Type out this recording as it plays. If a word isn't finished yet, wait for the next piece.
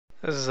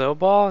This is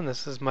Obal, and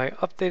this is my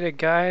updated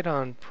guide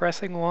on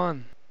pressing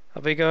 1.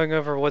 I'll be going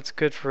over what's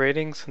good for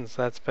rating since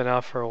that's been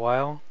out for a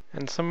while,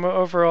 and some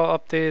overall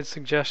updated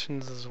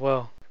suggestions as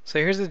well. So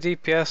here's the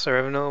DPS our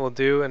Revenant will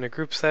do in a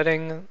group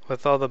setting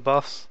with all the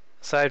buffs,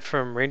 aside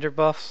from ranger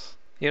buffs.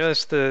 You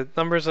notice the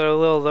numbers are a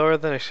little lower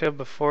than I showed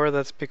before.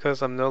 That's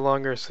because I'm no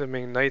longer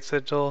assuming Night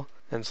Sigil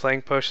and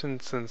Slaying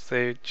Potions since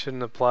they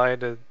shouldn't apply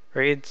to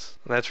raids.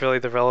 And that's really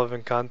the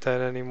relevant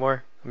content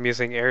anymore. I'm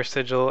using Air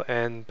Sigil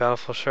and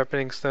Bountiful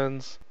Sharpening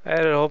Stones. I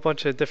added a whole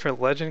bunch of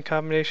different legend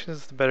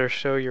combinations to better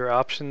show your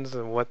options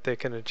and what they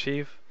can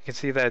achieve. You can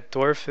see that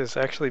Dwarf is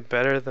actually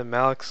better than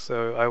Malix,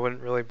 so I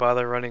wouldn't really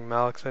bother running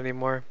Malix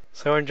anymore.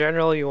 So in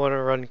general, you want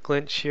to run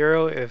Glint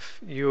Shiro if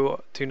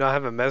you do not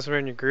have a Mesmer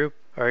in your group,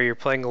 or you're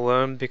playing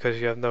alone because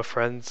you have no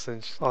friends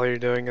since all you're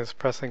doing is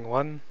pressing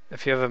 1.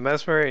 If you have a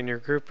Mesmer in your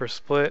group or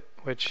split,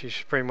 which you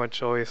should pretty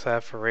much always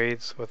have for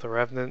raids with a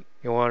Revenant,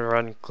 you want to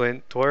run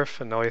Glint Dwarf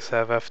and always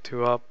have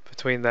F2 up.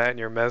 Between that and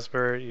your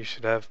Mesmer, you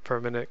should have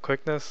permanent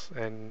quickness,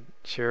 and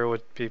Shiro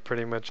would be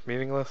pretty much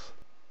meaningless.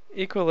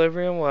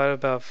 Equilibrium will add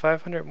about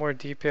 500 more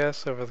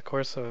DPS over the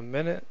course of a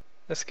minute.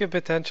 This could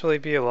potentially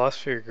be a loss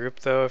for your group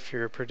though if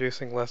you're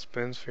producing less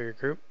boons for your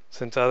group,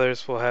 since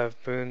others will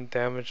have boon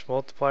damage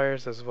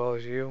multipliers as well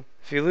as you.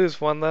 If you lose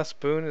one less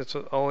boon, it's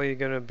only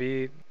going to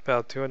be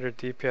about 200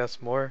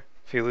 DPS more.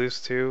 If you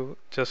lose 2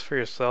 just for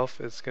yourself,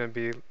 it's going to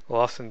be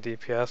loss in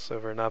DPS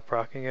over not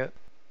proccing it.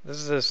 This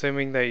is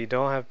assuming that you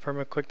don't have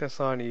perma quickness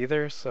on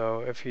either,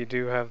 so if you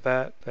do have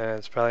that, then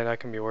it's probably not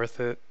going to be worth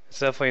it. It's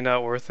definitely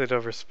not worth it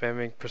over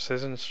spamming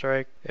Precision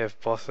Strike if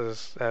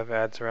bosses have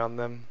adds around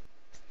them.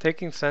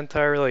 Taking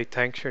Centaur really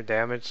tanks your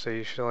damage, so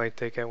you should only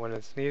take it when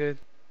it's needed.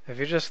 If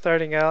you're just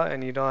starting out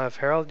and you don't have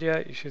Herald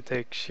yet, you should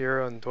take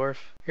Shiro and Dwarf.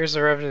 Here's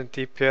the Revenant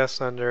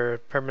DPS under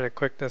Permanent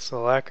Quickness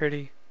and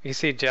Alacrity. You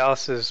see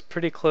Jalis is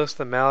pretty close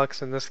to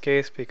Malix in this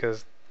case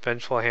because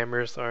Vengeful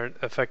Hammers aren't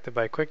affected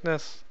by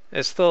quickness.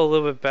 It's still a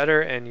little bit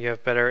better, and you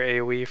have better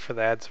AoE for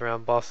the adds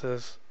around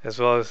bosses, as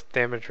well as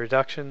damage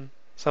reduction.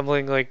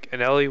 Something like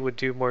an Ellie would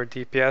do more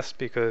DPS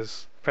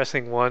because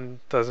pressing 1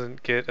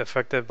 doesn't get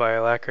affected by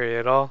Alacrity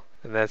at all,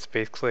 and that's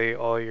basically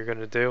all you're going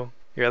to do.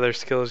 Your other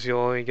skills you'll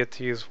only get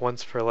to use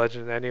once per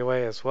legend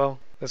anyway as well.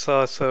 This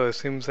also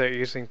assumes that you're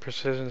using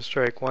Precision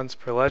Strike once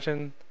per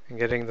legend and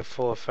getting the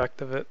full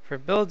effect of it. For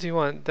builds you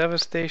want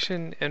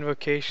Devastation,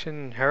 Invocation,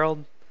 and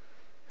Herald.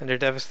 Under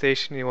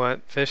Devastation you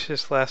want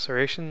Vicious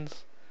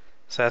Lacerations,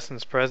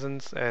 Assassin's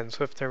Presence, and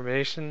Swift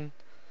Termination.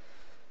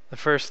 The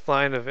first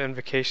line of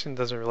Invocation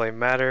doesn't really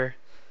matter.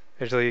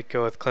 Usually you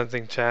go with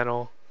Cleansing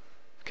Channel.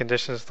 If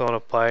conditions don't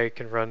apply, you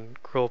can run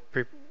Cruel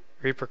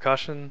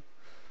Repercussion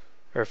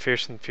or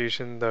Fierce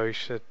Infusion, though you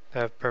should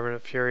have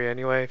Permanent Fury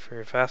anyway for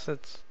your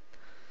facets.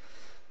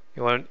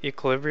 You want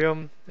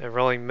Equilibrium and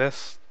Rolling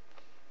Mist.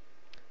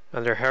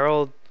 Under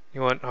Herald,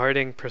 you want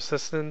Hardening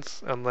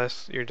Persistence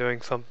unless you're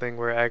doing something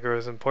where aggro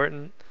is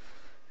important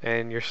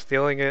and you're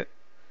stealing it.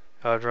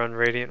 I would run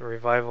Radiant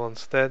Revival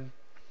instead.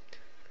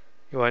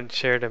 You want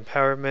Shared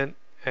Empowerment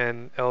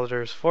and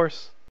Elder's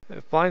Force.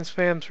 If blind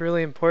spam's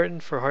really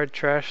important for hard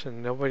trash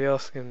and nobody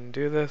else can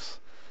do this,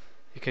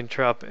 you can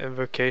drop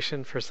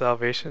Invocation for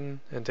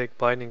Salvation and take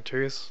Blinding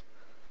Truce.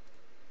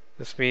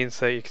 This means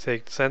that you can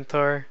take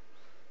Centaur,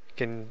 you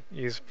can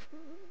use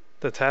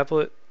the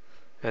tablet,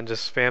 and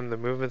just spam the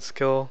movement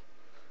skill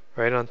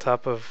right on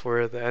top of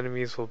where the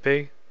enemies will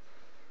be.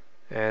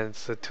 And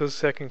it's a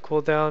 2-second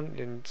cooldown,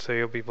 and so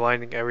you'll be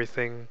blinding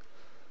everything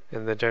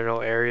in the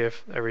general area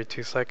every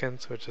 2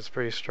 seconds, which is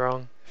pretty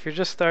strong. If you're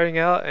just starting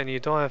out and you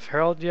don't have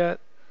Herald yet,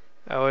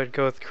 I would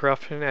go with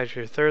Corruption as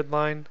your third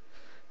line.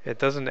 It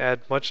doesn't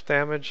add much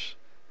damage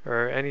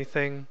or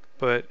anything,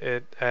 but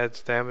it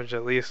adds damage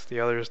at least, the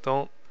others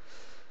don't.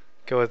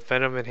 Go with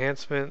Venom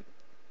Enhancement,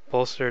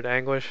 Bolstered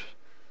Anguish,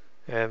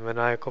 and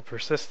Maniacal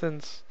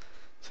Persistence,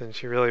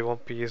 since you really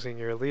won't be using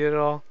your elite at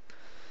all.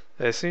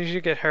 As soon as you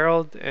get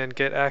Herald and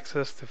get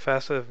access to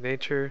Facet of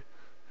Nature,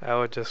 I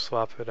would just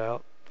swap it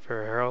out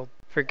for Herald.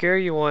 For gear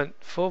you want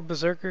full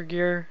Berserker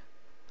gear,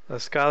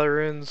 Scholar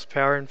Runes,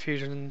 Power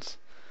Infusions.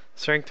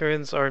 Strength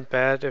Runes aren't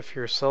bad if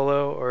you're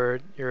solo or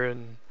you're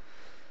in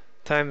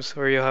times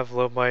where you'll have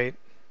low might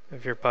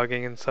if you're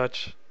bugging and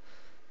such.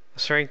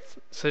 Strength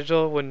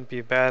Sigil wouldn't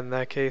be bad in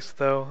that case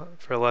though,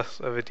 for less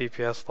of a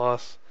DPS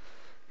loss.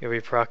 You'll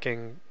be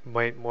proccing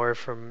might more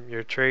from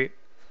your trait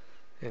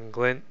in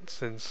Glint,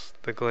 since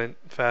the Glint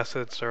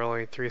facets are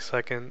only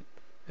 3-second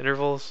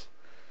intervals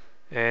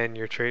and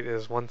your trait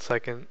is 1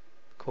 second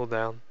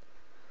cooldown.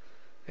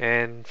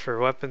 And for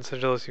weapon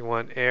sigils you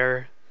want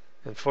Air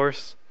and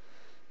Force.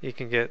 You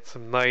can get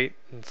some Night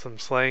and some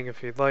Slaying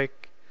if you'd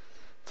like.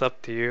 It's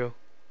up to you.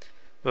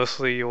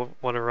 Mostly you'll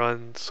want to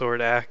run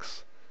Sword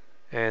Axe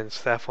and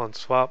Staff on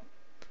Swap.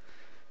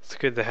 It's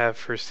good to have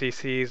for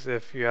CCs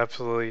if you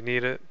absolutely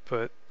need it,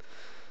 but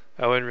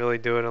I wouldn't really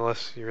do it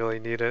unless you really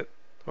need it,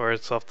 or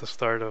it's off the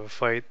start of a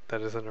fight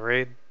that isn't a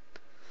raid.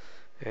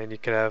 And you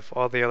could have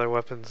all the other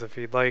weapons if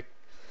you'd like.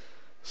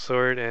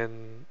 Sword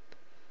and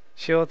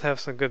Shield have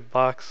some good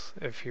blocks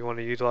if you want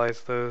to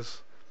utilize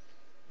those.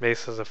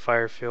 mace has a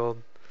fire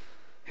field.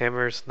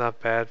 Hammer's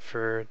not bad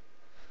for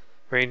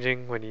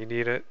ranging when you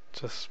need it.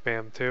 Just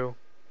spam 2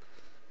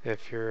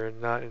 if you're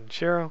not in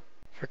Shiro.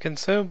 For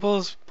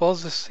consumables,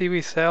 bowls of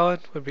seaweed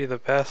salad would be the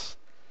best.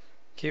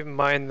 Keep in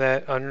mind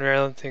that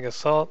unrelenting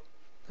assault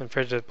and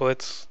frigid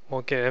blitz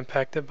won't get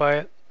impacted by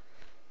it,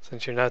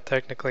 since you're not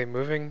technically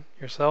moving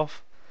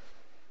yourself.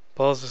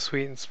 Bowls of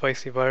sweet and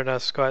spicy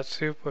butternut squash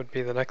soup would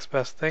be the next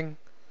best thing.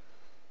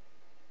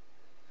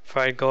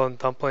 Fried golden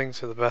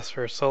dumplings are the best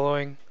for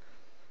soloing.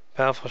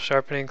 Powerful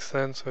sharpening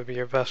stones would be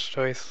your best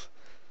choice.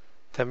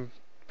 10%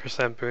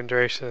 boon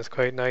duration is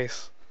quite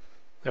nice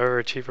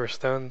over cheaper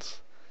stones.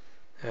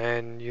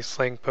 And use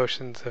sling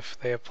potions if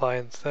they apply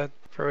instead.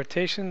 For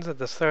rotations at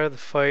the start of the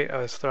fight, I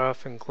would start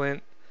off in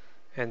glint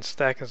and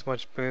stack as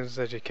much boons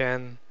as you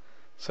can.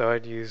 So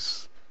I'd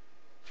use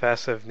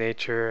passive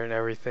nature and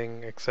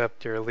everything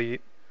except your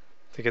elite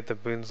to get the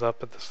boons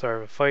up at the start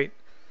of a fight,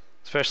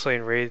 especially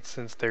in raids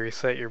since they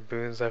reset your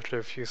boons after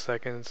a few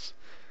seconds,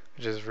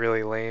 which is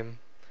really lame.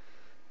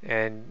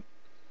 And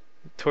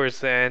towards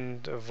the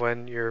end of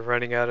when you're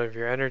running out of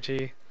your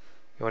energy,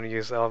 you want to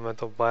use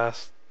Elemental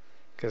Blast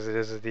because it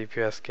is a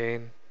DPS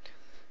gain,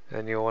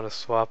 and you'll want to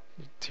swap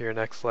to your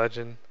next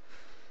legend.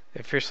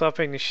 If you're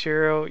swapping to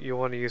Shiro, you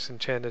want to use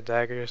Enchanted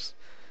Daggers.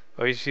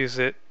 Always use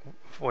it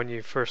when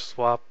you first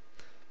swap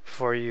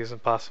before you use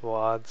Impossible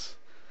Odds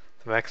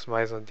to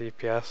maximize on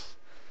DPS.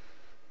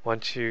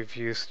 Once you've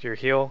used your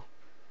heal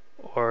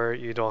or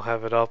you don't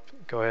have it up,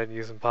 go ahead and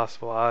use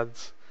Impossible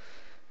Odds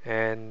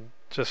and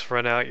just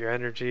run out your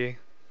energy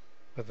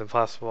with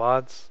Impossible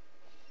Odds.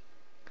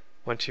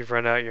 Once you've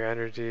run out your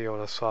energy, you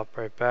want to swap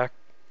right back.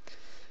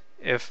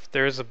 If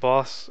there is a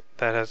boss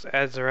that has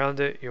adds around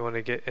it, you want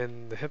to get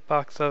in the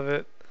hitbox of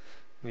it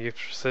and use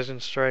Precision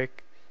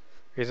Strike.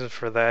 Reason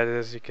for that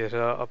is you can hit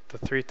up to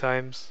 3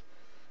 times.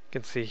 You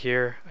can see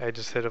here, I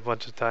just hit a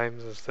bunch of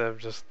times instead of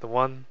just the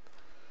 1.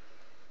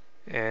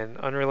 And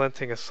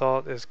Unrelenting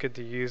Assault is good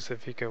to use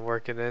if you can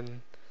work it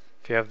in,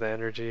 if you have the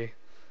energy.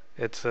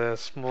 It's a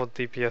small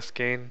DPS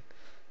gain.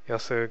 You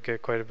also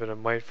get quite a bit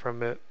of might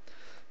from it.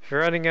 If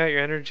you're running out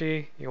your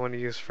energy, you want to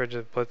use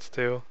Frigid Blitz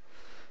too.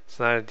 It's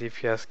not a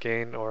DPS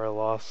gain or a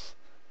loss,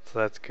 so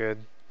that's good.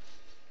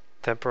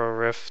 Temporal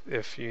Rift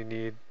if you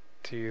need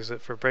to use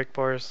it for break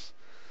bars.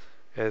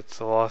 It's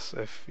a loss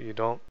if you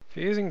don't. If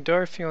you're using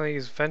Dwarf, you want to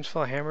use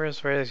Vengeful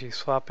Hammers right as you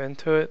swap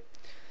into it.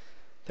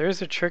 There is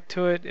a trick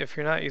to it. If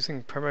you're not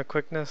using Perma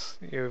Quickness,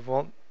 you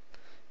won't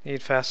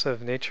need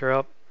Facet Nature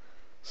up,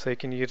 so you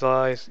can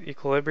utilize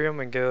Equilibrium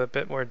and get a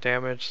bit more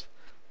damage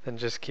than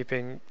just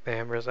keeping the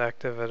hammers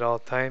active at all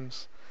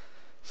times.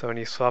 So when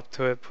you swap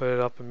to it, put it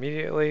up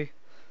immediately,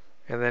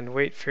 and then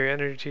wait for your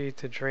energy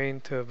to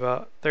drain to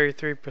about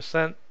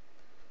 33%,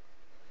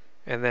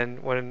 and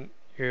then when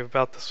you're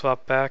about to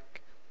swap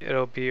back,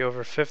 it'll be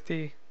over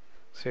 50,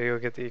 so you'll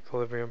get the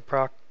Equilibrium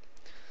proc.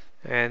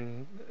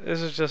 And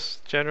this is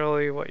just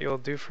generally what you'll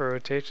do for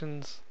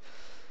rotations.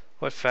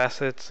 What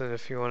facets and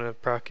if you want to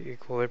proc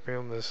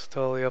Equilibrium is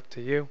totally up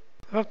to you.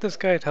 I hope this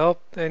guide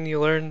helped and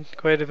you learned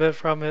quite a bit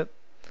from it.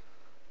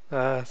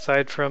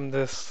 Aside from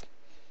this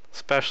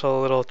special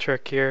little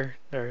trick here,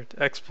 or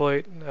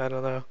exploit, I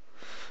don't know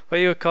what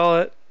you would call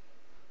it.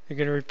 You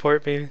can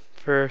report me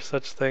for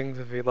such things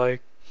if you like.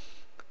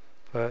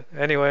 But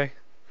anyway,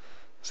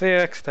 see you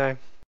next time.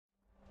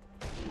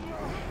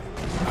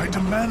 I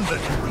demand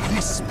that you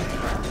release me.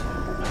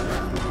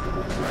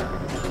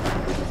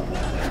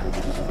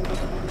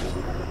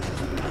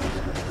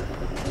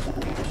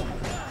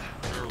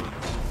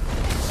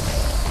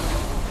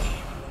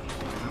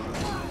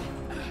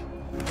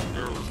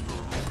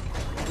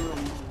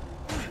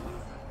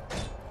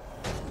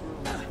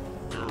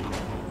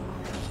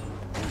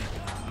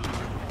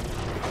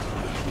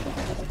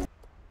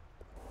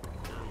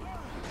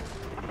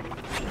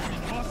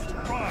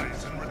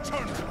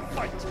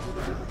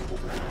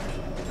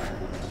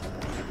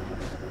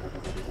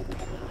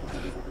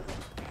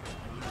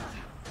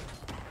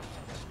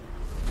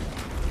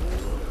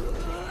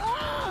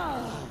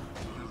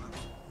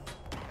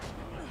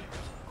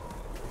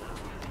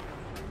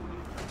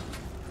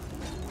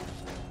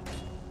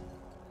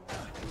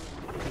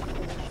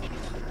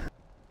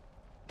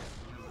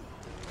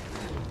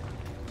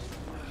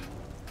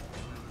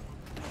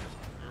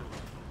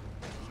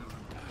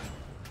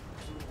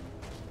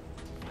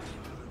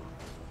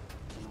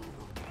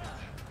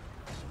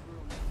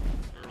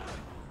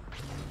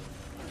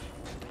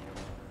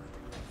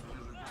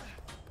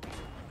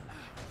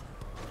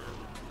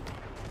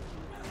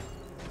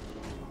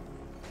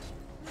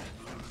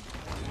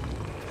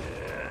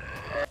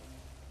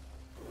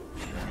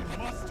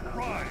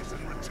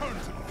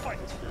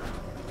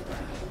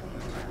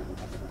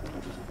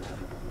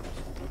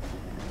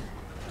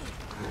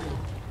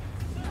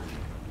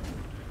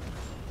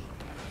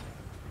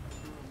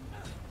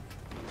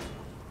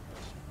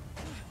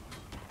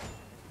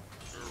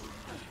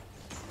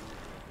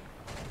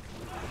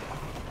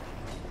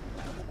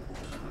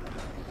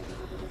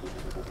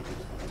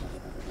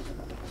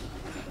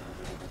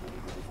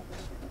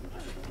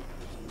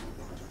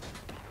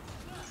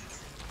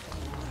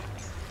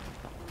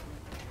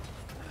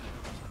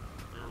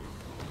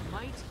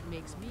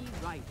 makes me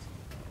right.